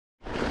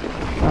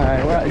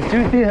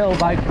Duthie Hill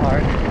Bike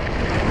Park.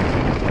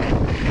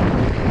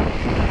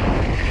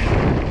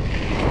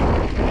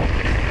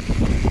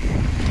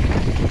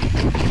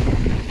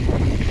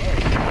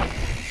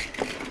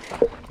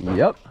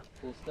 Yep.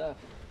 Cool stuff.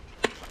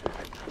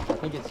 I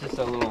think it's just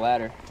a little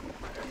ladder.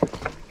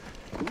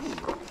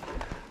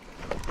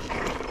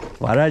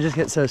 Why did I just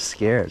get so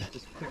scared?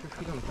 Just put your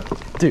feet on the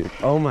top. Dude,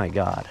 oh my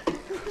god.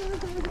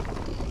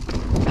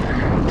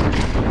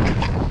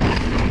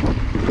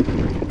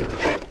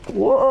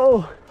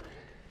 Whoa!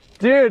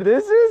 Dude,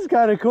 this is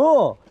kind of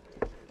cool.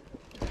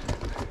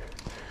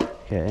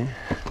 Okay.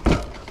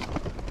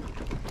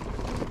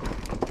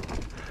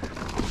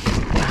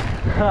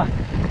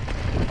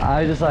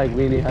 I just like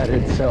weenie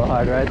headed so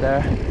hard right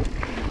there.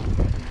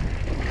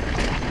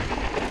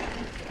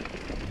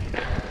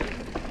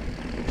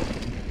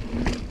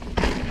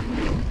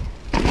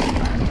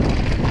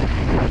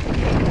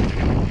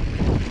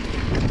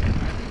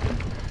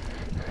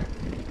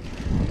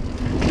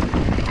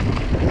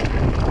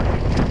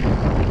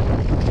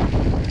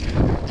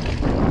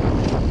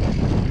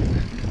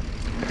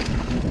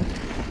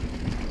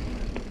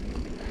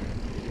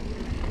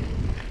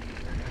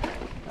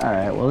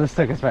 Alright, well this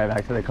took us right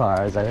back to the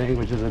cars, I think,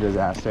 which is a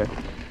disaster.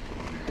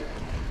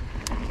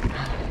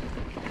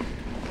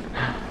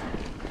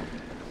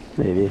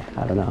 Maybe,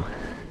 I don't know.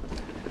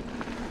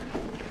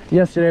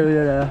 Yesterday we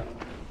did a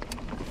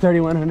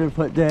 3,100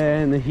 foot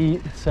day in the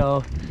heat,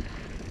 so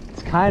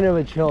it's kind of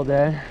a chill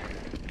day.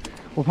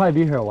 We'll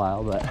probably be here a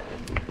while, but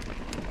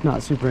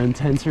not super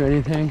intense or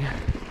anything.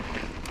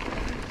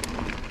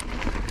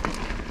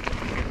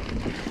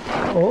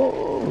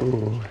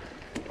 Oh!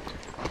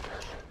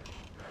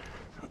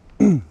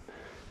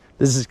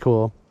 This is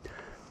cool.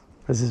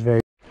 This is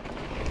very...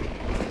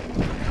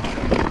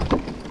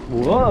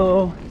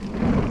 Whoa!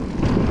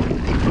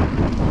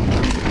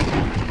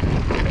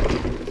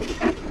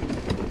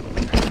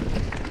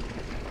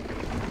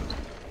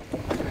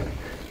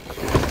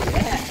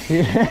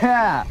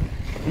 Yeah!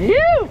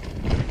 You!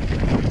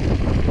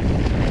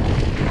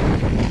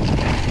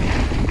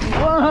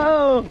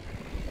 Whoa!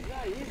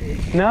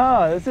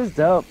 No, this is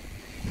dope.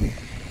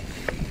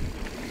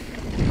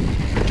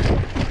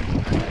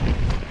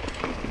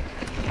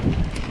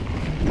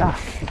 Ah,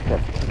 got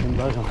a fucking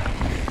bug on.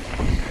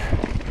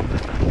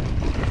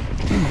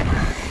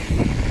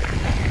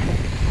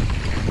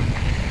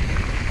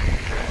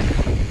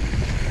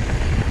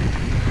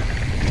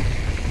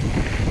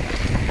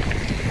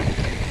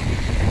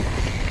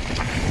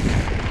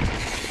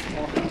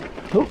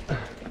 Oh.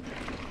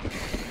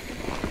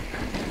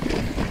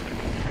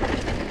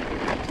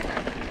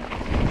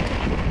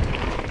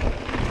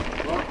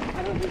 Well,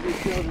 I don't think these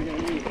trails are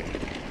gonna meet.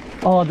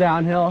 All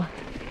downhill.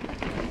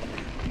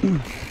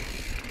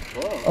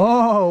 Whoa.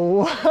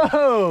 Oh,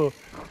 whoa!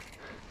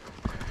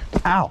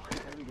 Ow! How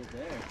did we get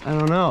there? I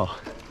don't know.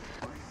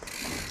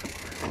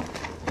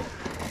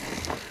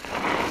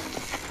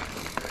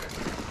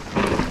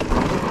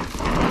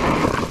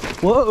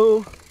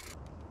 Whoa!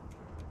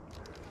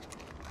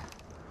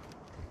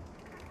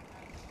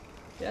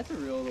 Yeah, that's a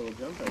real little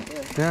jump right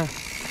there. Yeah.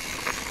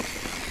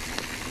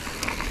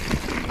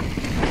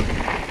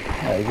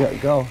 There you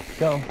go,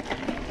 go.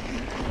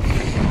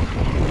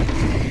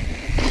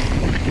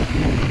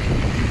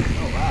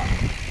 Oh, wow.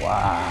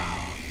 Wow.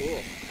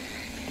 Cool.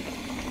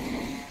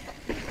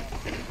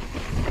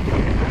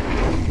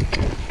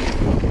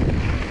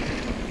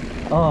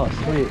 Oh,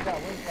 sweet.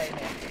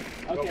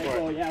 Okay,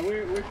 well, yeah,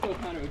 we're still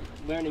kind of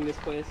learning this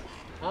place.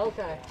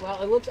 Okay.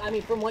 Well, it looks, I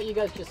mean, from what you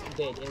guys just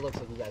did, it looks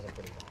like you guys are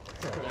pretty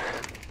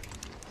fast.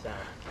 So,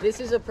 this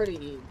is a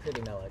pretty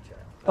mellow trail.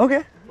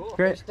 Okay, Cool.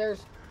 great.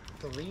 There's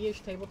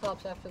 3-ish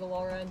tabletops after the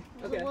wall ride.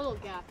 There's Okay. a little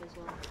gap as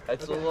well.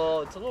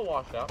 It's a little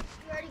washed out.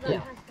 You already got Yeah.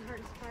 past the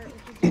hardest part, which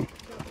is the get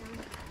down.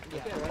 Yeah,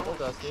 right. Little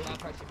dusty. that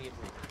part should be a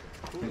breeze.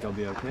 I think I'll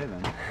be okay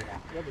then.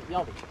 Yeah,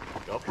 you'll be.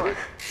 Go for it.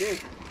 Cheers.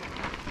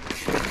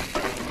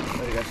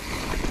 Very good.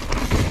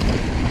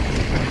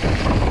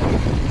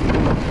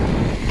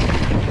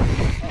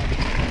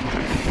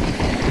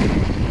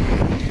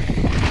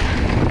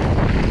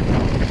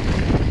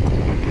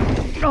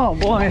 Oh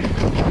boy.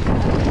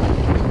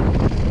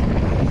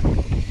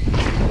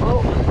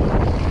 Oh.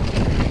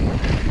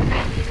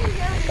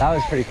 That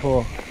was pretty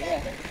cool.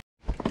 Yeah.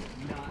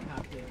 Not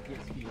have to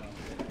get speed up.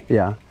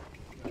 Yeah.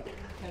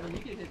 Kevin, you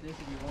can hit this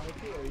if you wanted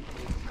to, or you can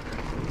just...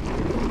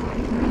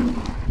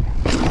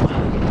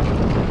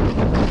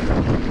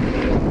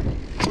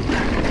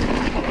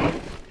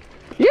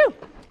 You.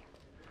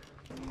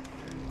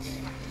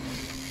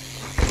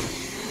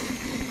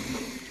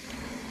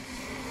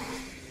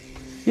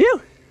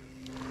 You.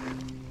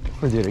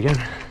 We'll do it again.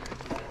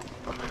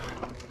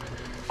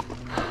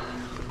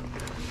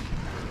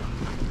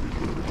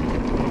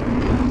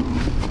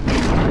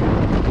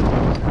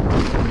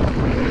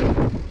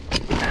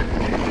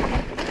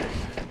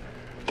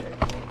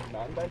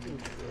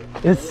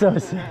 It's so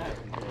sick.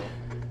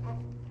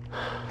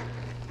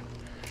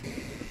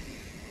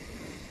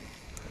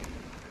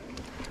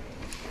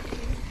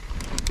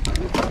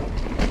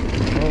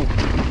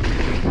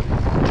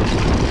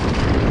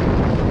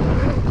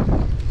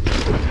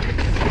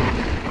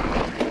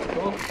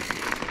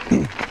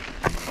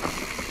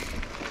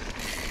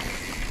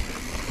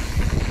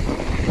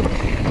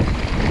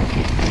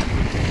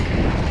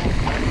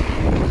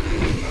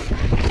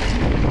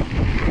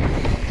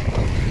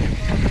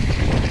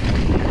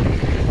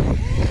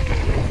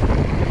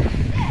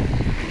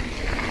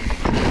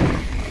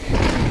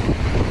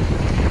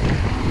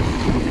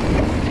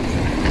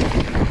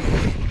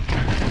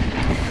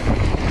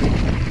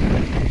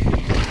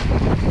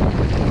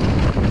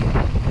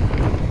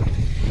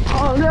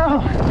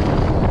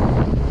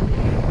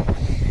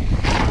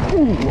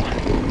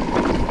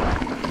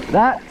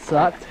 That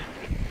sucked.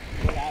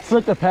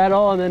 Slipped the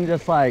pedal and then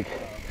just like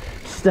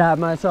stabbed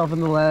myself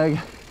in the leg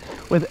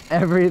with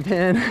every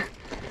pin.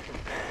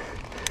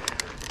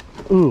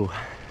 Ooh.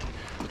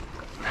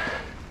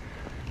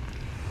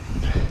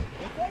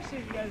 What's actually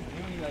you guys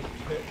do when you like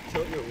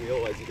tilt your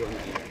wheel as you go in the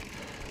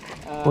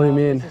air? What do you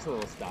mean? It's just a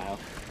little style.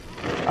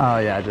 Oh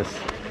yeah, just.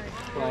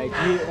 Like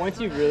once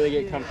you really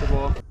get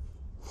comfortable.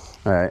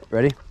 All right,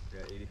 ready?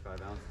 Yeah,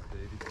 85 ounces,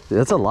 baby.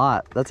 That's a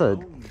lot. That's a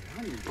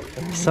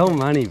so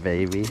money,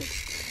 baby.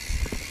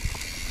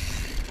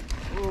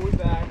 Oh, we're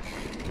back.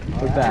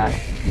 We're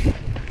back.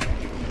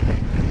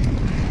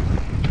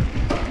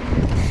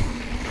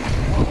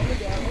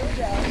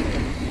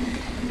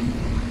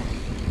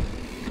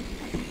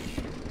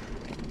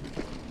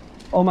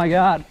 Oh my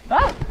God.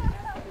 Ah! I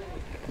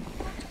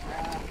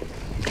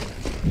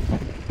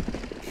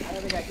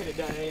don't think I could have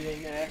done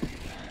anything there.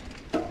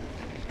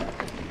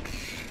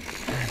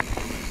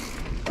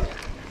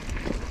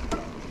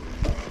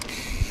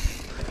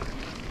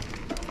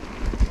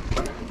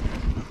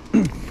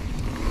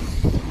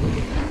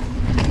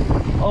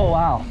 Oh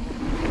wow.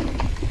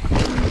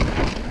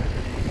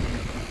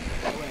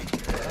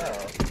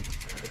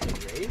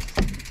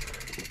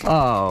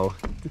 Oh.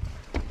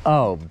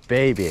 Oh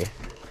baby.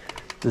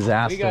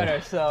 Disaster. We got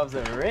ourselves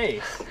a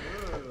race.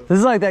 This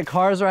is like that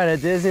Cars ride at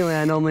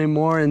Disneyland, only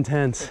more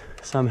intense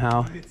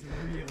somehow. It's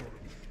real.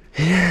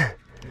 Yeah.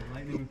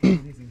 Lightning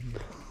McQueen's in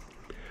here.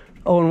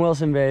 Owen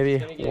Wilson, baby.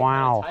 It's gonna get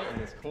Wow. kinda tight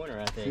in this corner,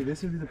 I think. See,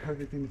 this would be the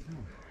perfect thing to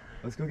film.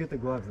 Let's go get the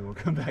gloves and we'll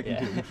come back Yeah.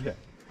 and do it again.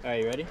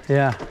 Alright, you ready?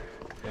 Yeah.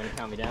 You wanna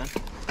count me down?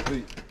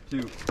 3,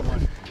 2,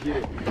 1, get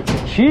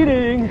it.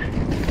 Cheating.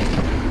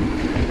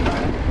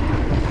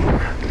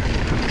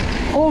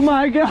 Oh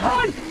my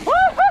God.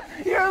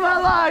 You're in my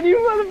line,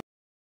 you mother.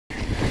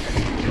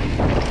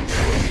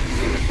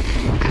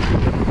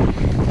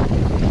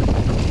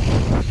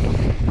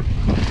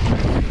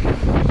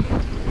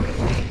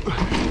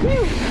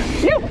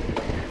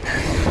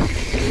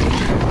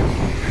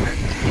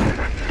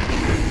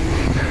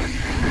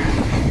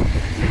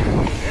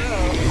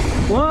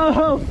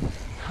 Whoa!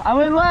 I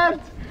went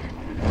left!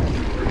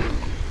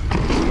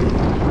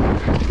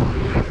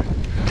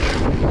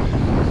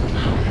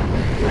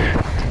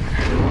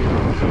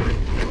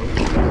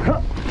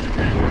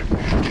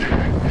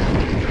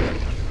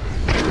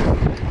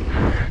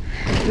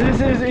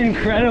 This is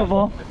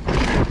incredible.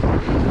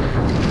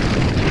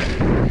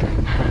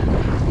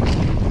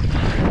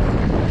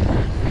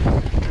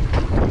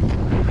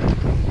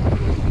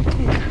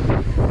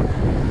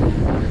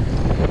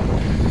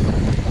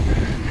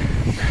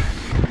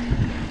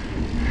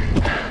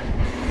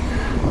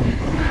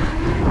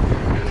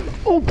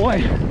 Oh boy.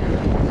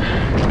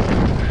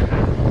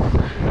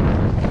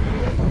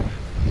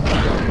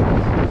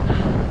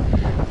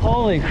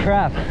 Holy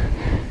crap.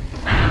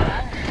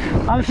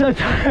 I'm so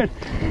tired.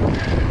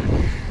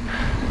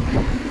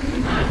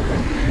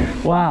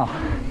 Wow.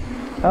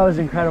 That was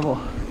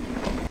incredible.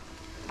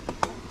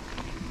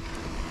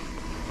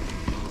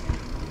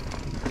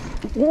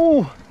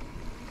 Ooh.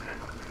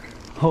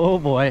 Oh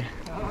boy.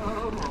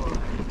 Oh boy.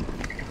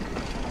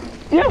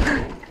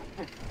 Yeah.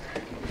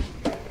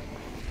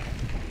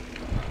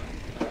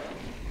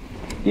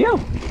 You.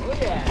 Oh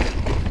yeah.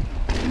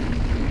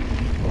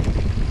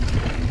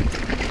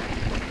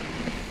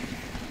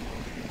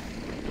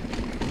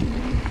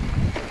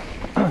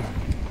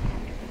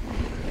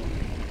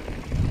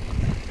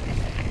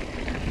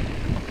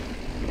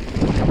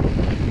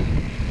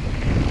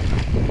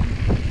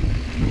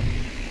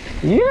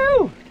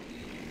 You.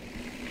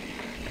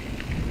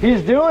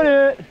 He's doing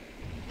it.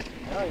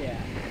 Oh yeah.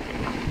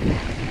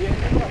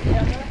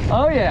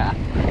 Oh yeah.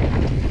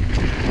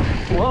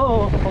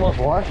 Whoa, almost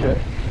washed it.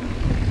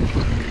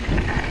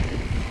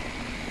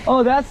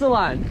 Oh, that's the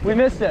line. We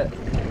missed it.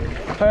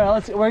 All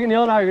right,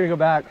 Neil and I are gonna go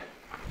back.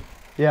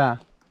 Yeah.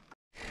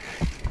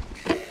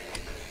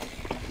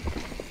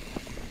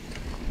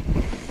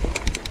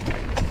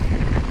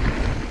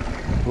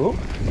 Ooh.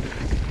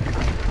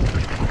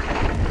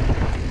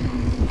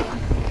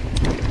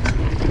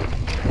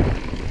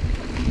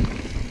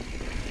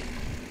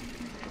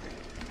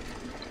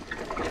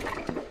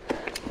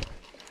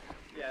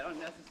 Yeah, I don't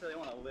necessarily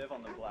want to live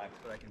on the blacks,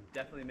 but I can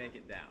definitely make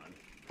it down.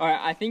 Alright,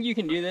 I think you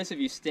can do this if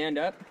you stand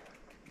up.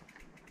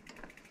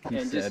 He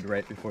And said just-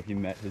 right before he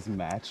met his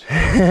match.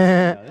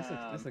 Yeah.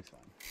 No, this looks fun.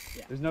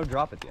 Yeah. There's no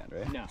drop at the end,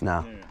 right? No.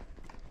 No.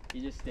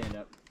 You just stand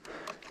up.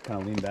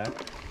 Kind of lean back.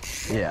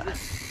 Yeah.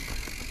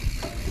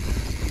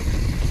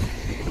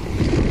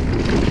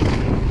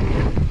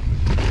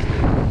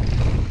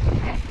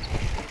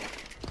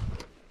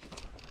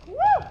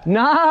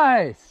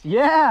 Nice.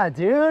 Yeah,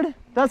 dude.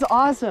 That's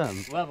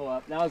awesome. Level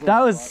up. That was That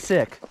level was up.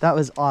 sick. That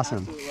was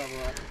awesome. Absolute level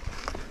up.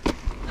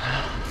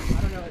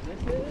 I don't know what this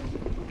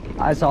is.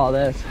 I saw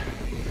this.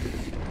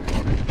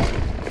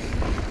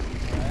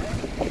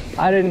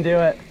 I didn't do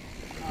it.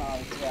 Oh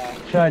yeah.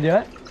 Should I do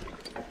it?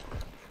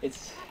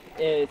 It's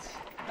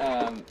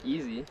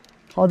easy.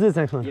 I'll do this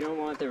next You one. don't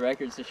want the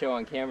records to show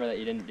on camera that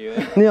you didn't do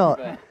it. Neil,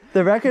 but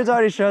the records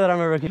already show that I'm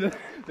a rookie.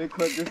 The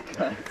clip just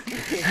cut.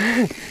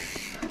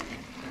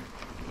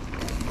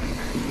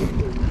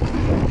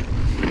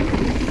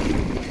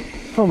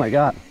 Oh my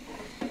God.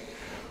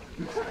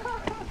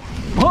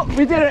 Oh,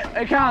 we did it.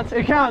 It counts.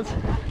 It counts.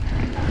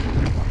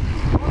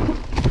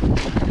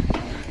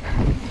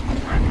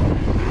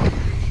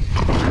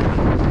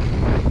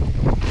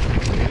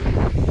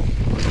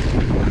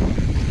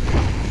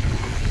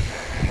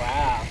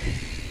 Wow.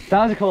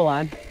 That was a cool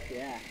line.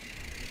 Yeah.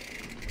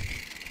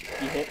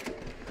 You hit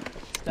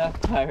stuff.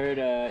 I heard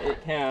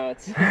it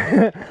counts.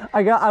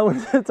 I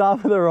went to the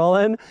top of the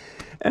roll-in,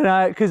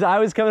 and cause I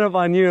was coming up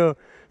on you,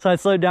 so I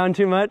slowed down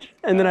too much,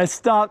 and then I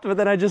stopped, but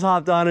then I just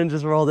hopped on and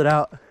just rolled it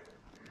out.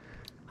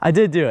 I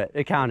did do it.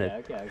 It counted.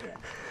 Okay.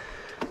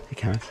 It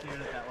counts.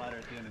 Stared at that ladder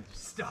at the end and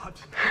just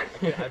stopped.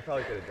 Yeah, I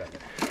probably could have done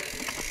it.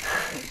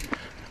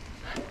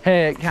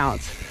 Hey, it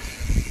counts.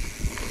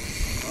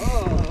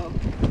 Oh,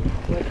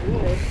 that's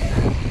good.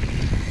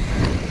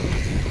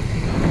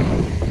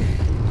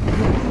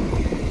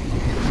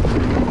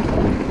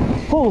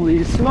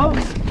 Holy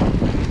smokes!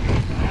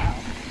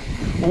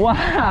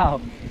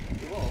 Wow!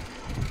 Cool.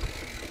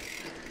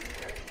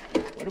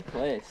 What a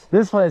place.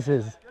 This place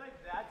is. I feel like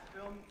that's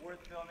worth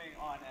filming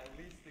on at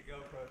least the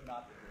GoPro, if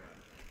not the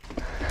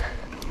drone.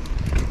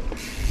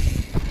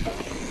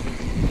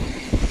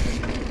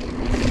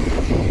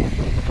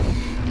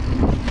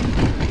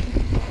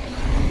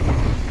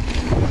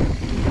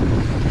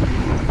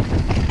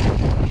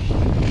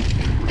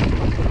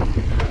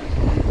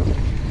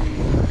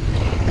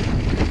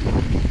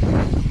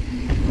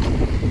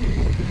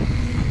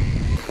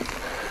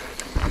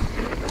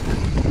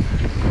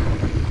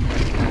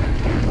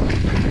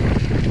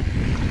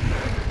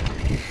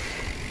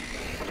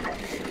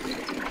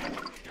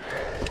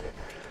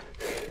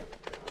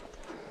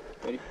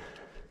 Ready?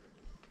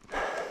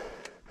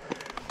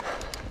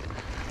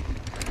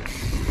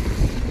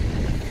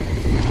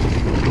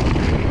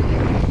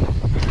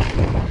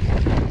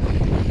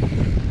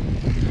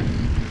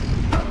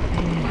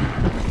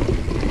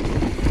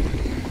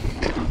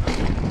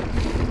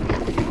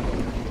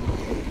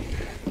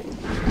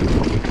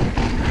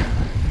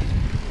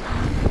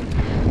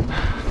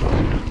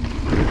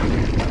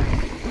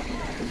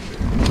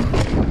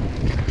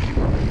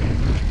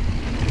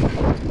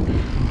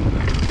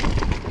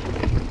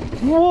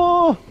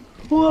 Whoa!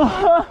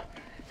 Whoa!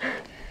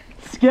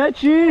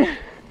 Sketchy!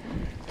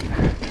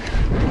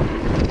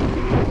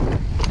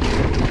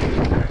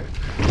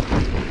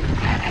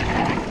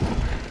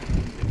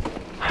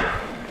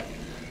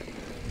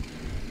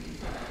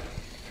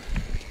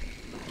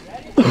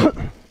 Phew!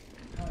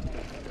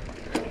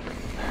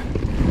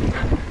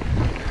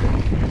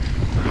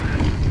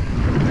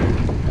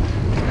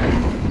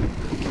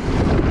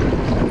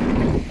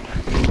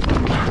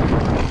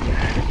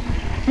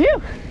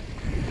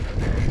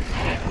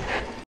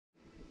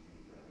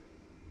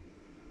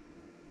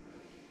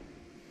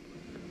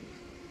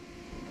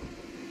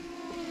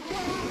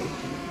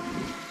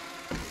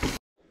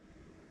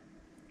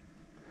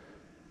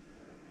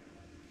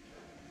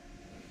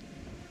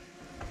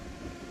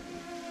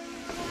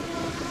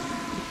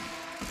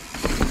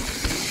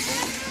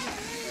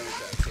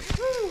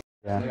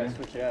 I gotta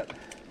switch it up.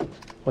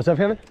 What's up,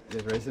 Kevin? You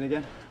guys racing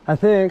again? I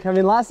think. I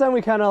mean, last time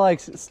we kind of like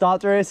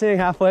stopped racing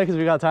halfway because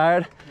we got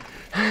tired.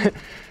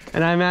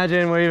 And I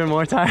imagine we're even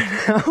more tired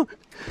now.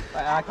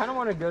 I kind of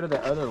want to go to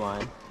the other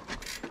line.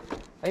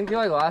 I feel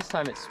like last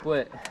time it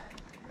split.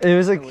 It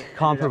was like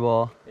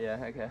comparable. Yeah,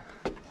 okay.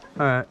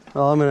 All right.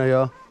 Well, I'm gonna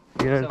go.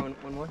 You So gonna...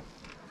 one more?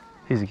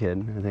 He's a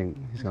kid. I think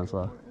he's going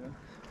slow.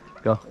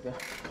 Go. Okay.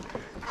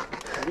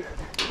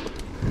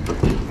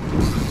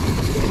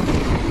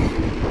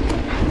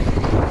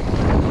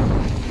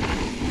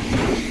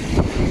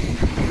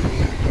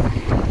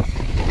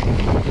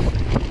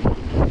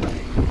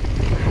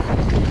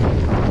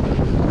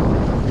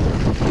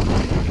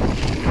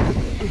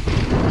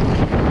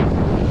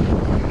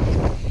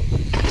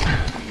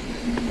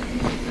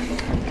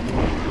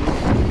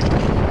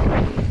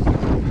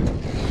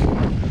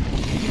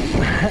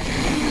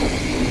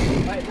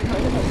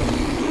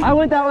 I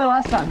went that way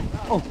last time.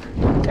 Oh,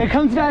 it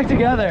comes back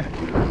together.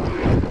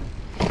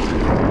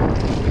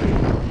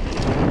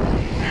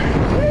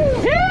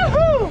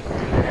 Yoo-hoo!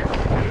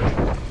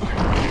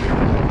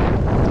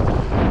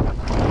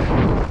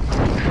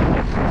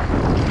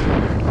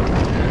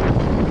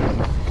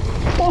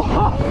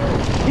 Oh,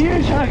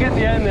 huge hug at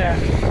the end there.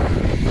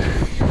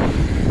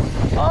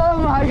 Oh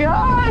my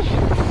gosh!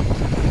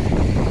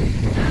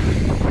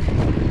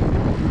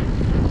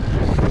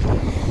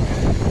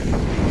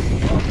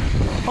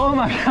 Oh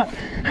my god.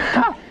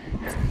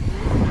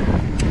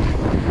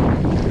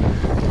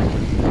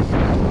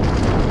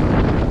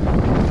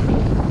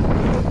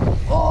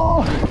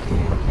 Oh.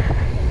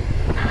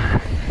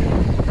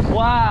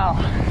 Wow.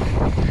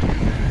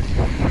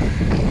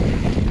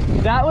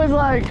 That was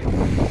like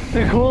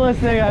the coolest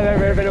thing I've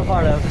ever been a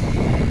part of.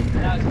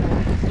 That was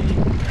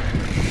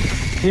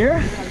cool.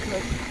 Here?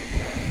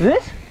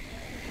 This?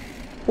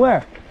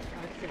 Where?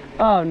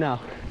 Oh no.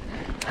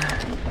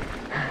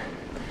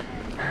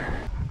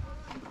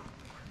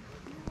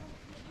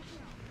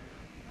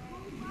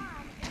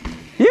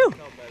 You?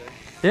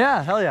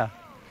 Yeah, hell yeah.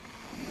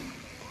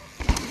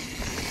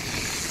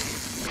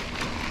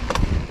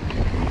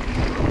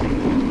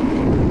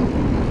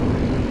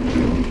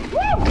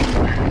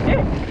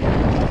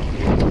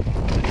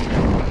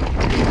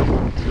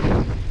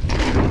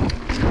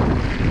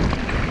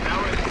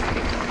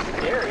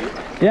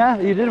 Yeah,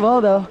 you did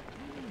well though.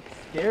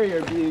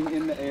 Scarier being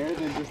in the air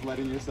than just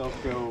letting yourself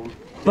go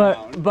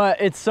down. But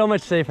it's so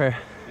much safer.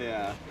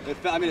 Yeah,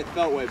 I mean, it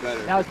felt way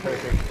better. That was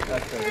perfect.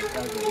 That was perfect.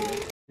 That was really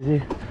good.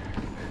 Easy.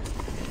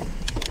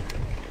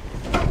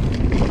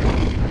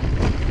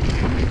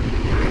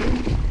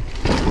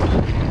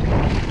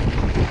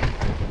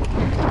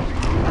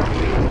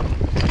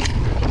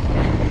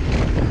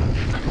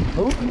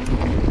 Oh,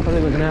 what are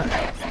they looking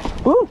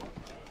at? Woo!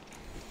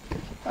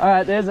 All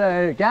right, there's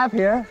a gap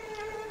here.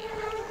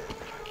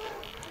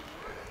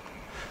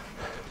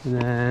 And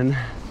then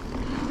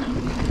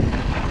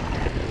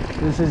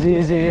this is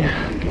easy.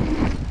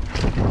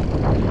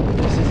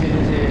 This is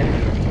easy.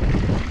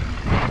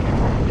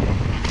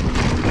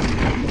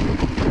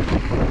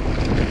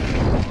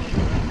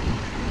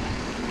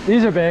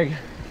 These are big.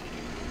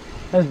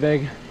 That's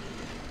big.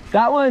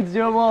 That one's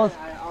doable.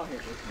 I'll hit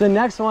this. The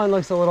next one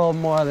looks a little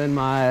more than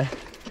my.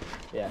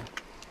 Yeah.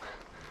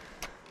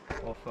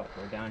 Well, fuck,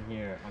 we're down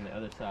here on the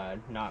other side,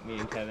 not me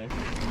and Kevin.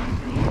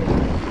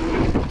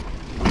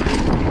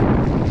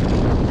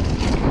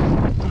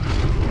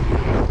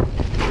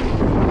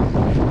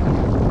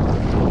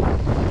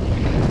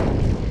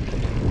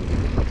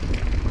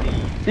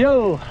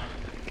 Yo!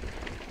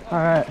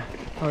 Alright,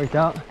 that worked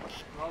out.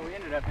 Well, we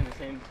ended up in the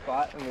same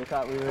spot and we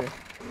thought we were...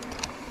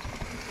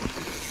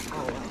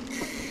 Oh, wow.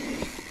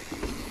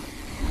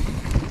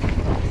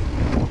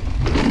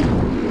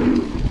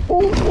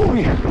 Oh,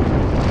 yeah.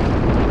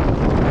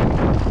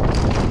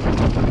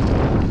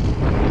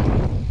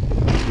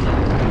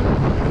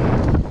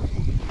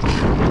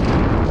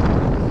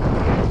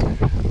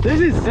 This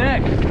is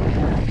sick.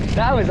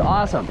 That was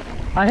awesome.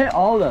 I hit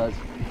all those.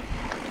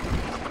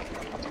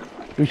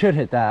 We should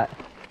hit that.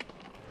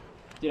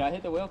 Dude, I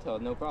hit the whale tail,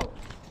 no problem.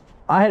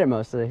 I hit it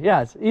mostly.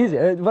 Yeah, it's easy.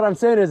 What I'm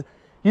saying is,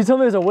 you told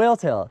me it was a whale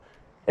tail.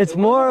 It's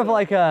more of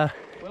like a...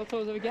 Whale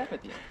tails have a gap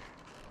at the end.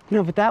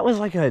 No, but that was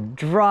like a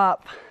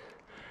drop.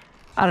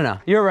 I don't know.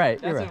 You're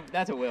right. You're right.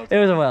 That's a whale It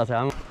tail. was a whale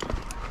tail.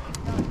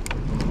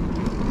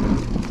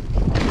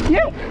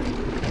 Yeah.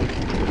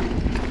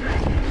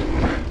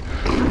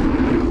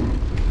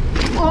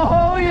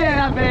 Oh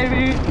yeah,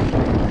 baby.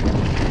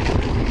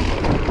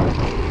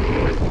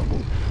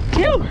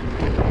 Phew.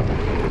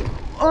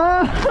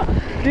 Oh,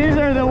 these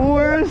are the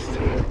worst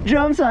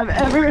jumps I've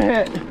ever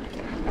hit.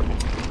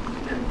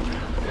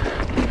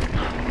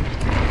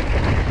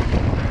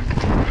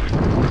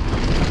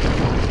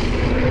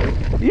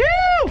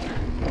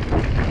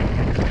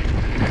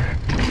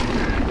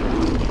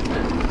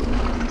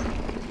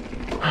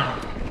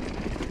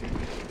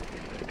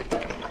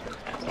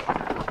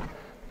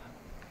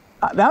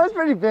 That was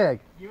pretty big.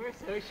 You were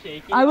so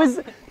shaky. I was,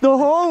 the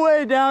whole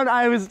way down,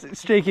 I was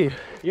shaky.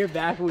 Your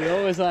back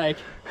wheel was like,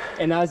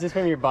 and that was just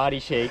from your body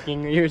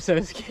shaking. You were so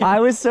scared. I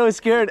was so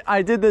scared.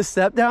 I did the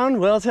step down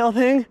whale tail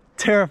thing,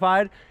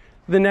 terrified.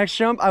 The next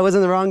jump, I was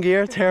in the wrong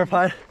gear,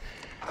 terrified.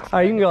 All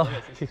right, you can go.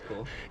 This is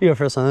cool. You go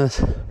first on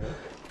this.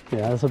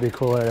 Yeah, this will be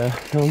cooler to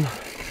film.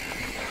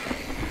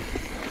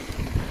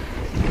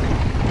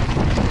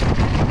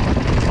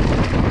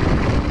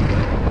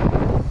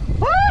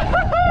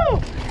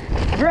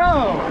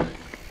 Bro!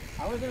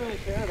 I wasn't really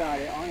sure about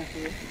it,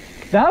 honestly.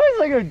 That was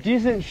like a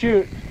decent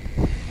shoot.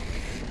 I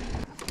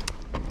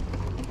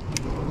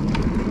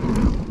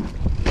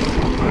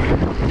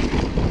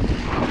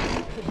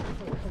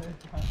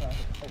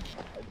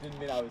didn't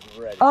mean I was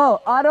ready. Oh,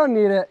 I don't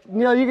need it.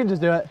 Neil, you can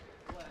just do it.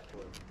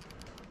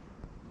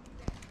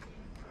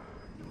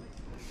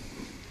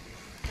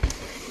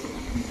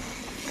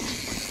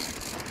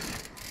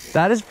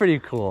 That is pretty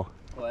cool.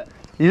 What?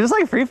 You're just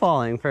like free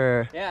falling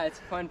for... Yeah, it's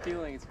a fun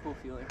feeling. It's a cool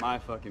feeling. My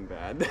fucking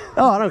bad.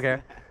 Oh, I don't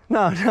care.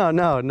 No. You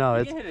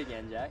It's... can hit it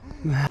again, Jack.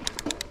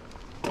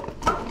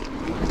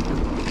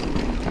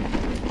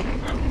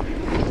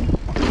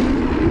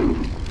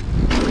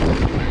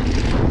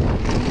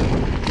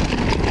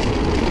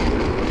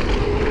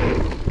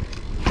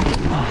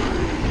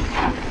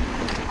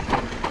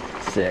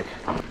 Sick.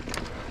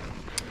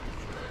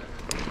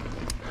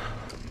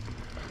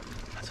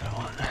 That's what I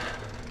want.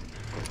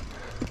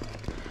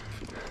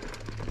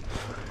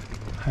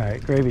 All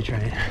right, gravy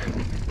train.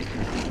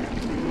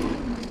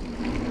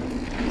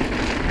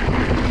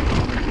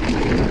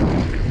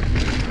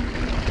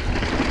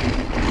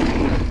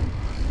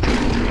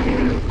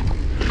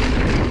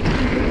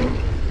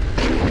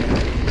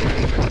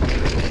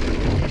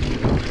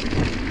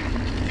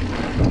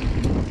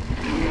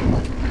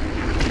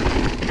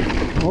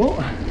 Oh.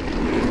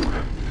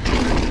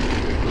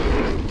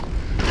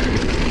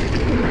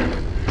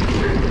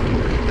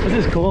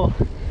 This is cool.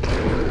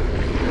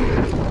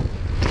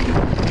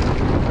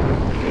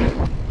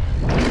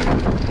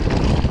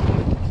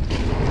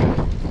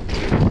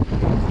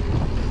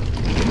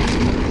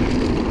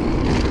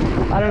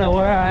 I don't know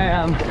where I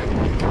am.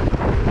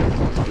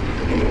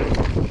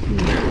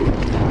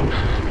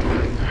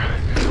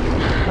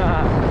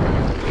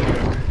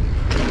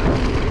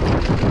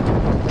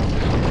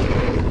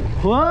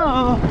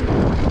 Whoa!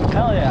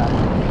 Hell yeah.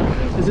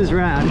 This is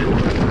rad.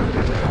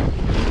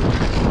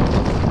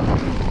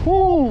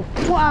 Ooh,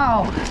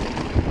 wow!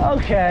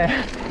 Okay.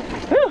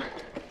 Whew.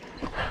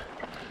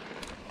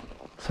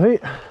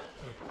 Sweet.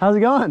 How's it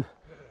going?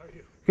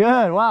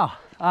 Good. Wow.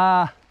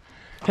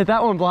 Hit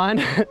that one blind.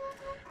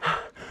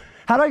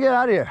 How do I get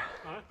out of here?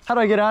 How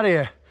do I get out of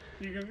here?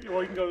 You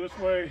can go this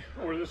way,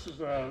 or this is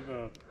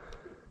the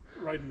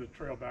right in the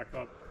trail back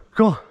up.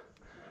 Cool.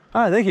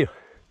 All right, thank you.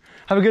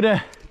 Have a good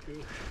day.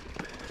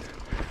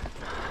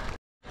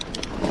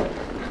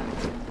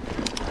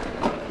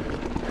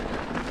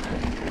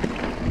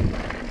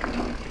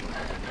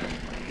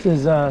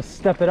 This is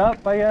Step It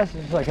Up, I guess.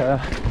 It's like a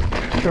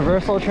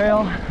traversal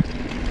trail.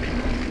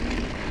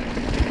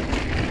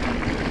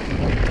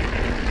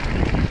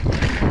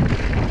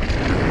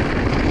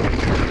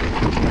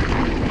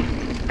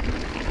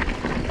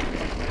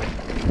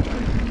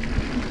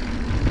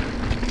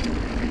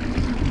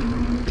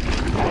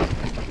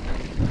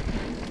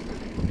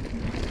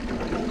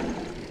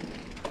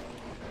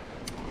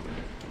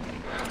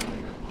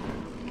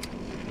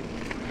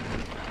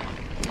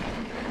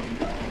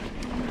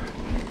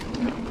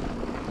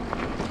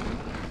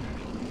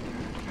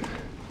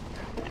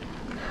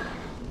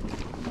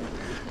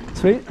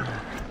 Sweet. I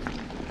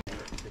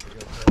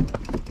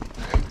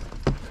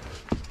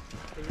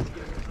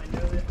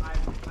know that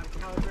I'm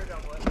covered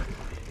on what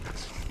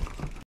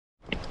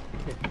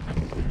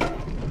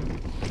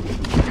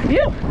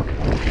You.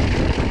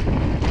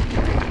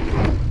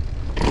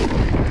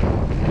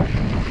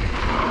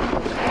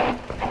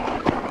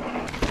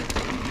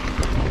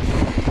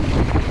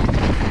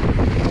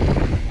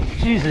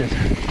 Jesus.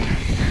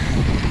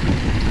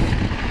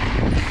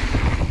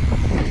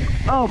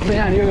 Oh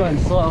man, you're going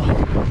slow.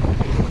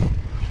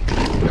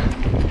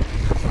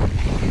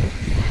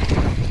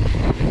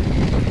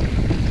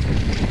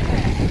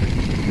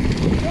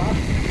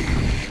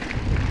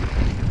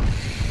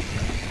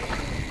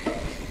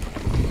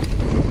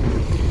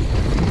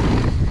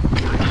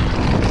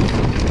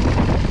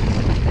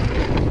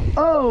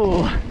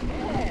 Oh,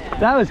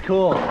 that was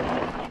cool.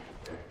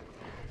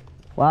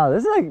 Wow,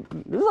 this is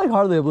like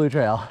hardly a blue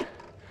trail.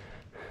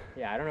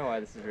 Yeah, I don't know why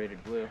this is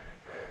rated blue.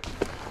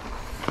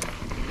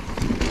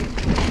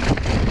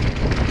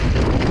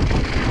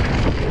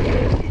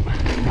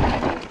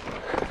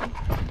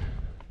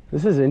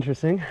 This is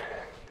interesting.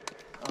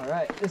 All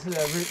right, this is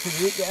a root to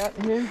root gap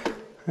here.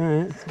 All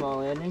right. Small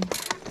landing.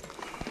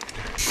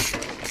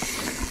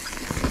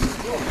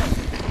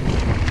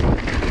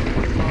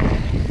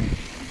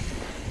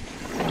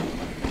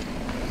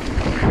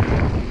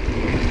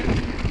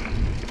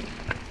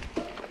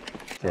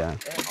 Yeah.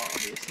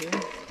 Obviously.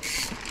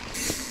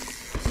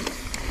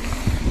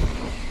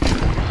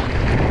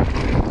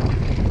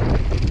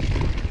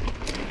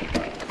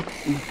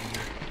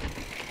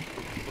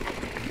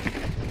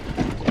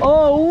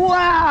 Oh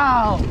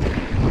wow!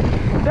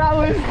 That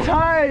was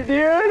tight,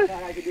 dude.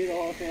 Thought I could do the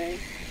whole thing.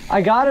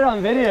 I got it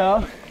on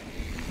video.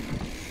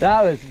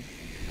 That was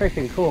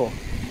freaking cool.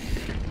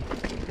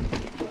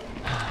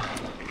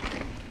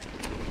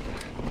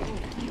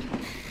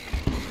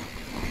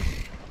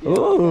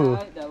 Ooh.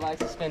 That likes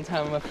to spend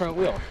time on my front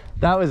wheel.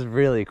 That was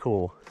really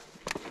cool.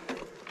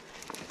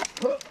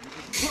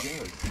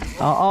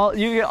 I'll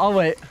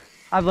wait.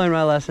 I've learned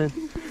my lesson.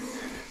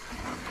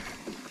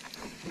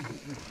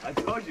 I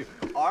told you,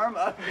 arm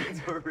up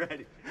means we're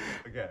ready.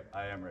 Okay,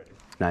 I am ready.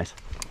 Nice.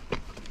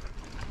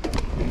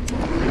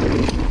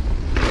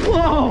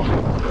 Whoa!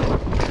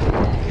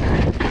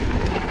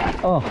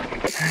 Oh.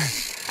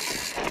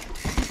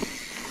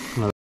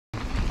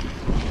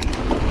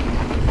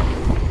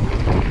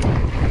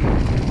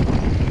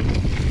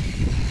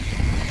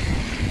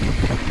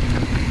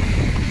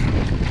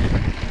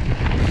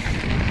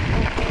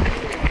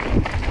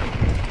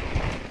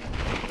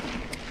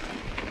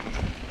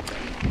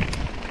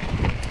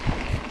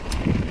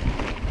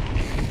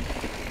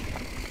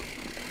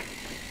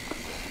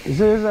 This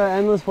is an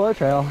endless flow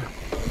trail.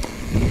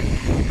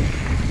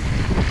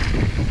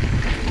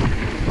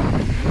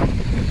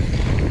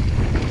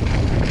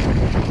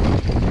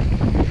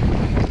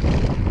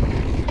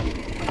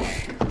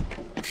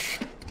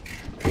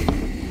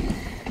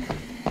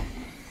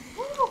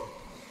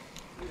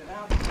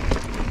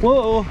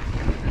 Whoa!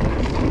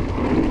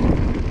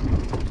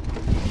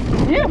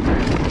 Yeah.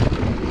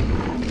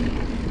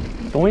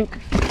 Doink.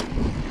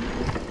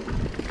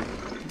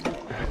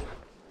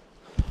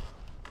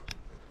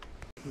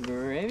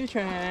 Gravy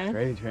train.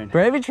 Gravy train.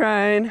 Gravy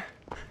train.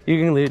 You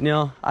can lead,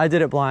 Neil. I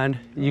did it blind.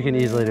 You can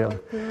easily do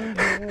it.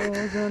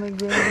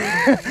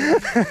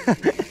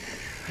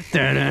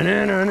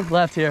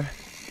 Left here.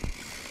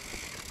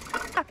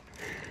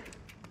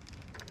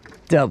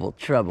 Double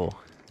trouble.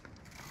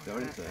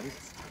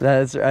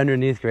 That's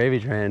underneath Gravy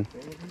Train.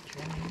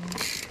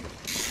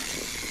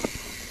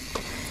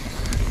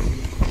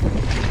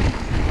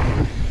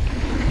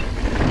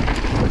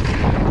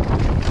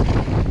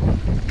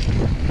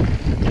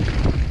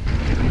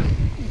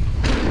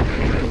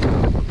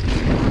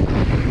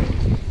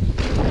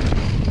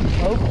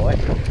 Oh boy.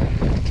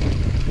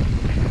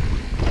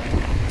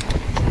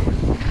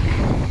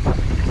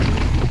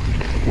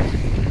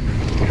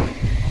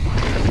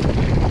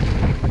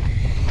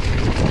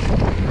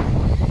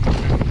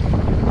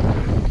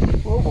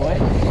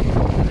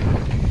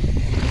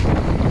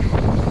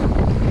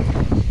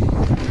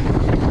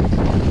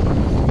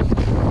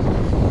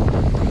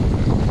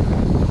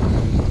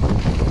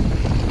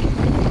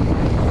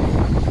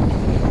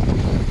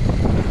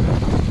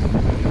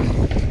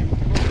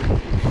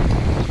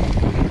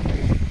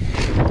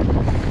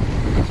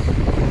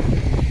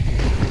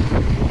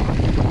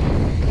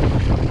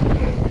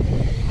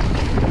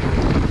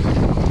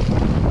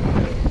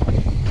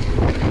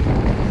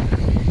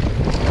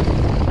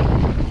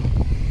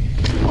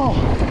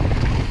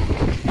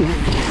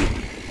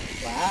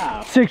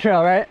 Wow. Sick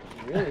trail, right?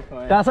 Really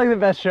fun. That's like the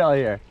best trail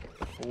here.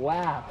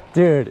 Wow.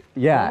 Dude,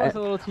 yeah. Almost a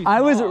little too I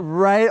was small.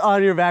 right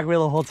on your back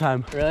wheel the whole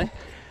time. Really?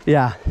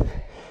 Yeah,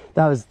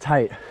 that was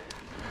tight.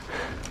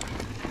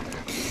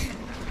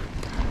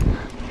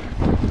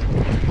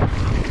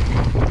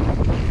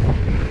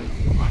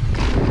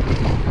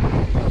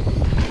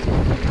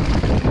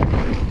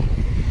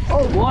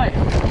 Oh boy.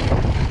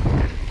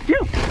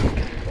 Phew.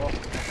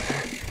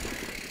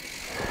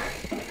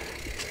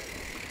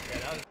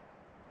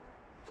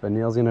 So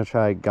Neil's gonna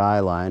try guy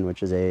line,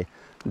 which is a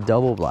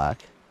double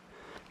black.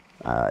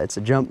 It's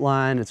a jump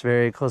line, it's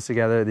very close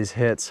together. These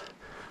hits,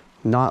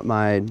 not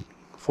my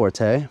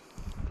forte.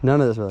 None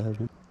of this really has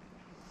been.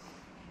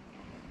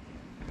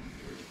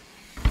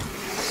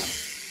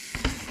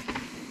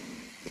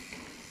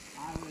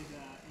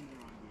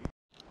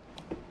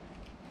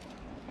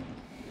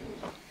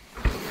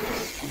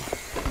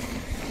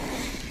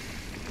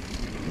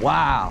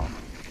 Wow.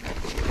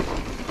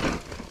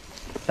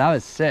 That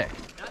was sick.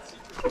 That's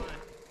super fun.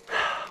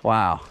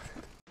 Wow.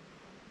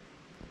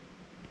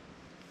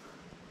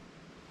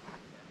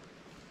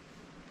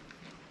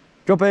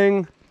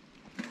 Jumping.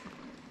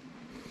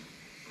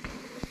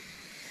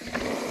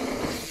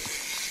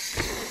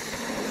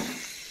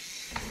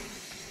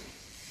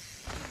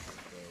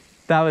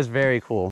 That was very cool.